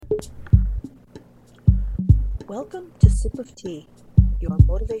Welcome to Sip of Tea, your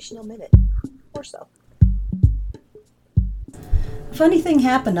motivational minute, or so. A funny thing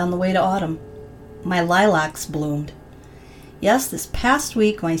happened on the way to autumn. My lilacs bloomed. Yes, this past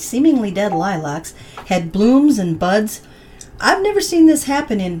week my seemingly dead lilacs had blooms and buds. I've never seen this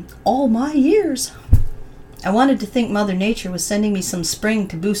happen in all my years. I wanted to think Mother Nature was sending me some spring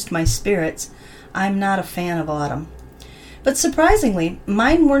to boost my spirits. I'm not a fan of autumn. But surprisingly,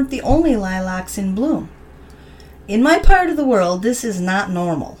 mine weren't the only lilacs in bloom. In my part of the world, this is not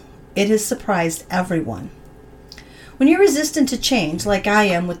normal. It has surprised everyone. When you're resistant to change, like I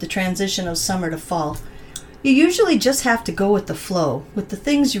am with the transition of summer to fall, you usually just have to go with the flow, with the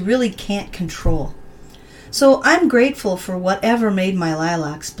things you really can't control. So I'm grateful for whatever made my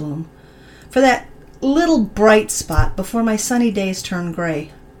lilacs bloom, for that little bright spot before my sunny days turn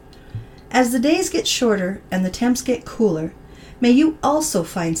gray. As the days get shorter and the temps get cooler, may you also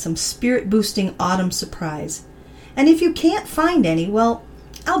find some spirit-boosting autumn surprise. And if you can't find any, well,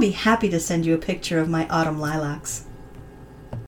 I'll be happy to send you a picture of my autumn lilacs.